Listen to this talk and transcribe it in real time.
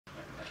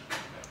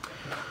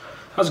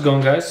How's it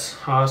going, guys?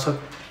 So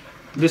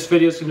this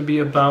video is going to be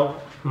about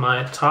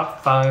my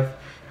top 5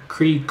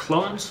 Creed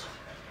clones.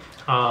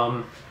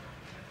 I'll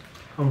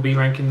be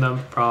ranking them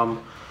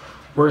from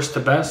worst to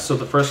best. So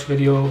the first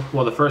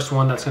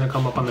one that's going to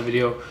come up on the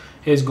video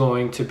is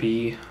going to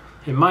be,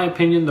 in my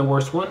opinion, the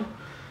worst one.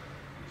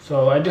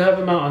 So I do have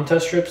them out on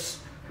test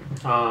strips.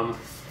 So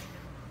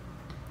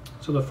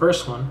the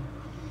first one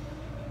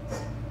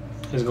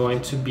is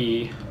going to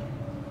be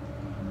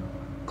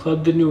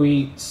Club de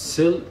Nuit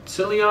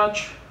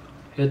Sillage.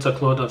 It's a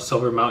clone of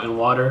Silver Mountain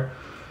Water.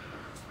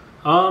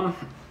 I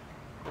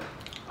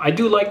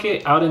do like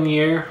it out in the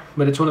air,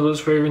 but it's one of those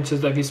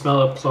fragrances that if you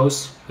smell it up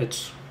close, you're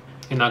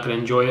not going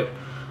to enjoy it.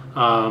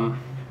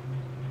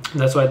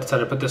 That's why I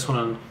decided to put this one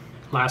on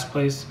last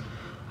place.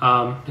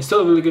 It's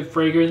still a really good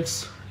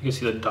fragrance. You can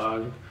see the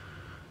dog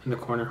in the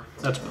corner.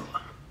 That's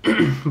Bella.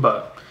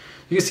 But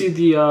you can see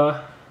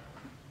the,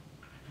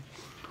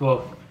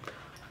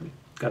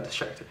 got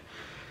distracted.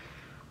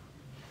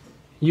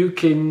 You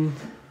can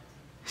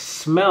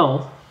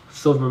smell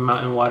Silver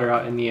Mountain Water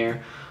out in the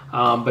air,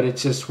 but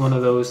it's just one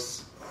of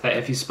those that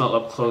if you smell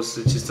up close,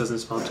 it just doesn't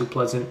smell too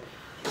pleasant.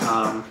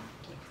 I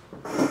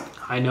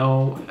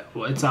know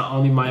it's not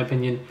only my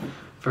opinion.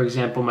 For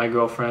example, my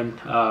girlfriend,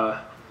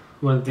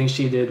 one of the things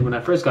she did when I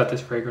first got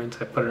this fragrance,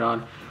 I put it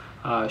on,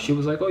 she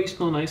was like, "Oh, you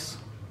smell nice."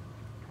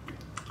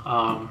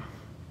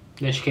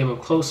 Then she came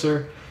up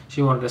closer.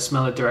 She wanted to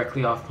smell it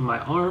directly off of my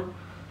arm,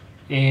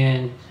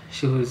 and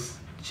she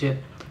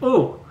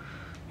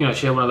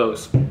had one of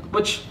those,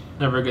 which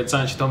never a good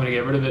sign. She told me to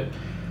get rid of it.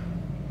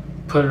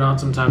 Put it on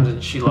sometimes,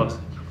 and she loves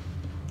it.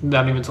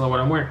 Not even tell her what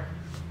I'm wearing.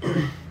 All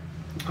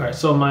right,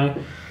 so my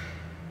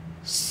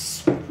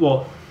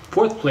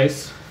fourth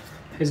place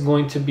is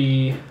going to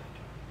be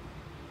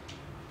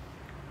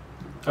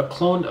a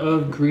clone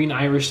of Green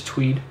Irish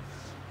Tweed.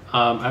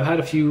 I've had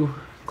a few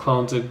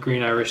clones of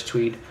Green Irish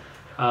Tweed.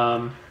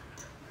 I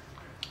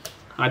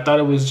thought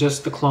it was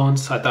just the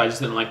clones. I thought I just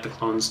didn't like the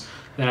clones.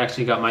 Then I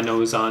actually got my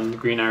nose on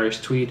Green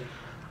Irish Tweed.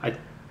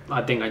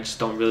 I think I just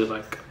don't really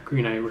like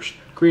Green Irish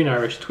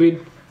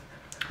Tweed.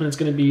 And it's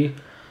going to be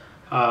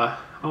all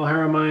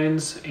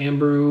Haramain's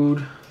Amber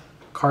Oud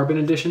Carbon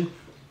Edition.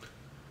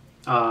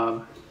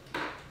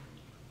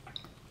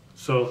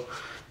 So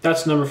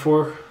that's number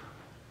 4.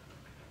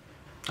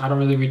 I don't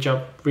really reach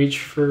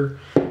for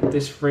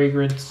this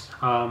fragrance.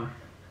 It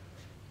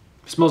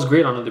smells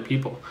great on other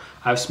people.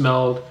 I've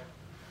smelled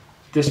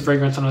this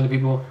fragrance on other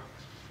people.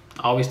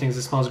 Always thinks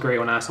it smells great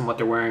when I ask them what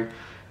they're wearing.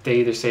 They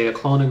either say a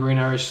clone of Green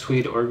Irish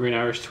Tweed or Green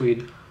Irish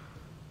Tweed.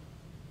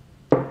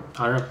 I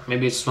don't know.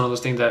 Maybe it's just one of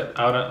those things that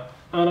out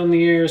on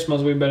the air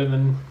smells way better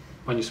than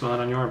when you smell it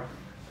on your arm.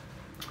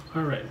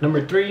 All right,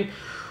 number 3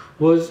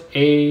 was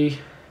a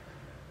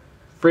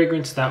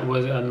fragrance that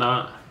was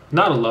not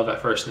a love at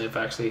first sniff.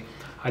 Actually,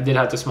 I did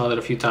have to smell it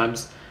a few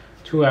times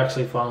to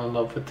actually fall in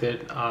love with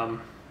it.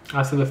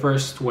 After the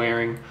first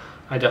wearing,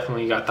 I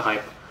definitely got the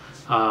hype.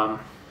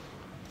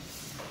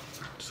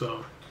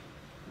 So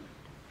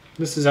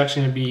this is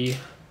actually going to be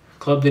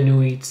Club de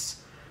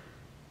Nuit's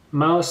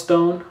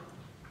Milestone.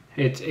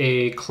 It's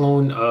a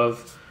clone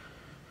of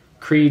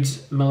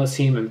Creed's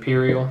Millésime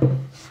Imperial.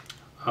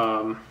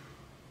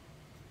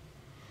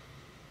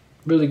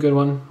 Really good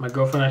one. My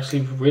girlfriend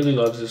actually really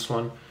loves this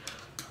one.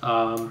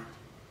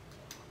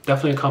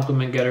 Definitely a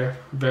compliment getter.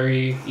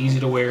 Very easy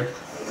to wear,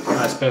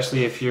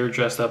 especially if you're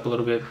dressed up a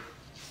little bit.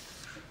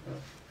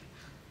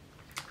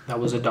 That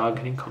was a dog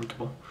getting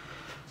comfortable.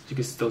 You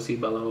can still see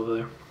Bella over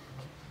there.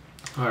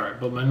 All right,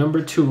 but my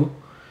number 2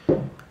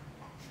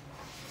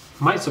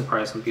 might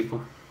surprise some people.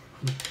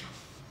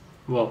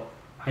 Well,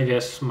 I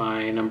guess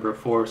my number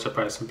 4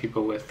 surprised some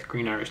people with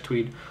Green Irish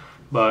Tweed,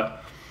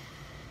 but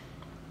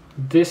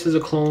this is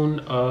a clone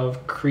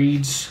of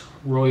Creed's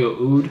Royal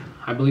Oud.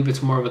 I believe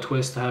it's more of a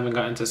twist. I haven't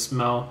gotten to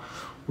smell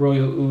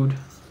Royal Oud,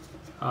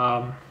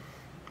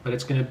 but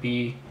it's gonna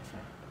be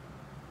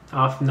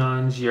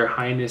Afnan's Your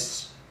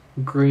Highness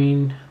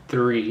Green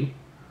 3.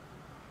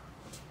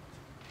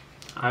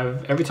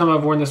 Every time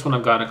I've worn this one,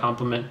 I've gotten a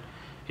compliment.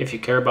 If you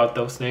care about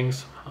those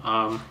things,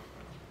 when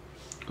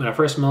I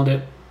first smelled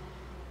it,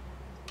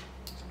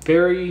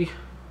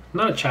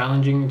 not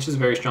challenging, it's just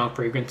very strong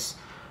fragrance.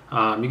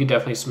 You can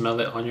definitely smell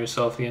it on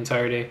yourself the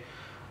entire day.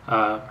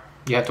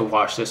 You have to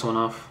wash this one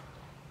off,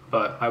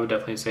 but I would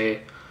definitely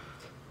say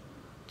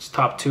it's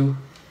top 2,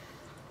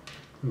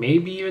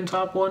 maybe even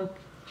top 1.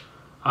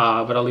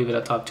 But I'll leave it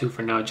at top 2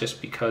 for now, just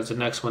because the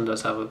next one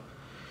does have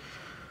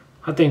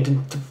I think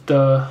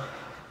the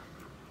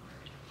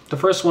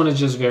first one is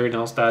just very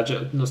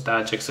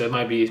nostalgic, so it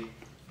might be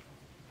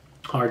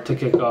hard to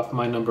kick off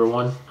my number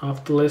 1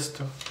 off the list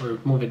or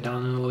move it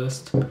down in the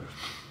list.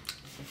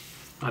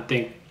 I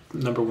think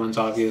number 1's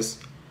obvious.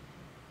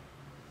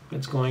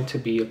 It's going to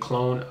be a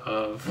clone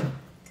of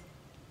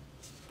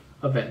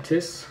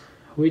Aventus,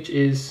 which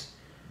is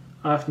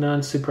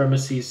Afnan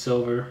Supremacy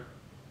Silver.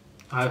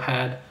 I've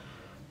had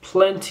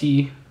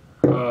plenty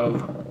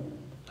of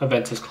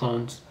Aventus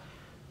clones.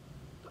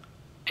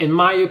 In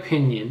my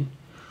opinion,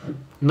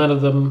 none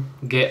of them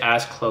get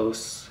as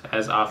close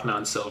as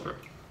Afnan Silver.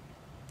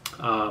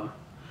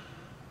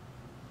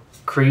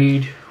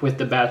 Creed with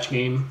the batch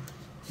game.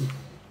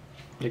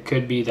 It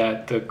could be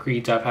that the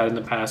Creeds I've had in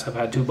the past, I've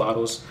had 2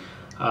 bottles.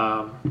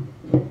 You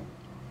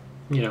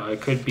know,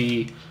 it could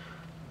be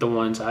the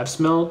ones I've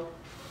smelled.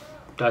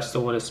 That's the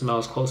one it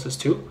smells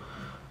closest to.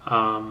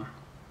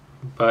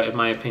 But in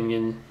my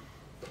opinion,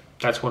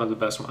 that's one of the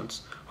best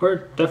ones. Or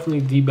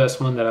definitely the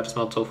best one that I've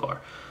smelled so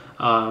far.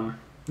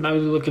 Not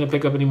really looking to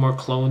pick up any more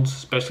clones,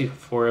 especially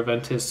for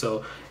Aventus,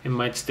 so it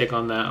might stick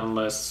on that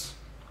unless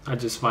I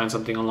just find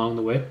something along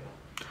the way.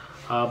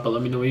 But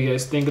let me know what you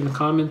guys think in the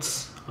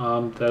comments.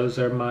 Those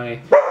are my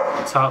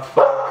top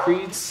 5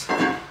 Creeds.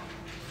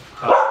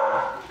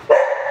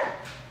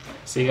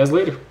 See you guys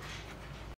later.